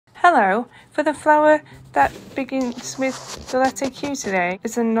Hello, for the flower that begins with the letter Q today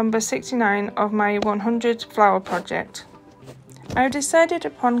is the number 69 of my 100 flower project. I have decided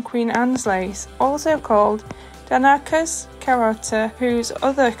upon Queen Anne's lace, also called Daucus, carota, whose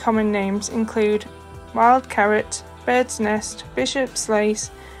other common names include wild carrot, bird's nest, bishop's lace,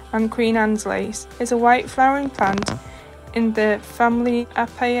 and Queen Anne's lace. Is a white flowering plant in the family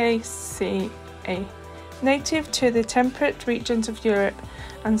Apiaceae, native to the temperate regions of Europe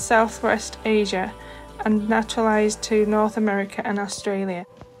and Southwest Asia, and naturalized to North America and Australia.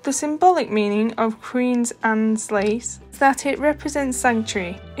 The symbolic meaning of Queen Anne's lace is that it represents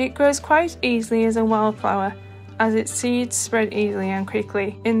sanctuary. It grows quite easily as a wildflower, as its seeds spread easily and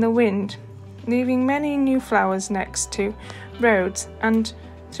quickly in the wind, leaving many new flowers next to roads and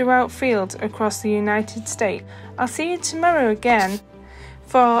throughout fields across the United States. I'll see you tomorrow again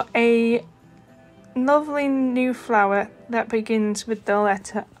for a lovely new flower that begins with the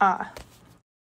letter R.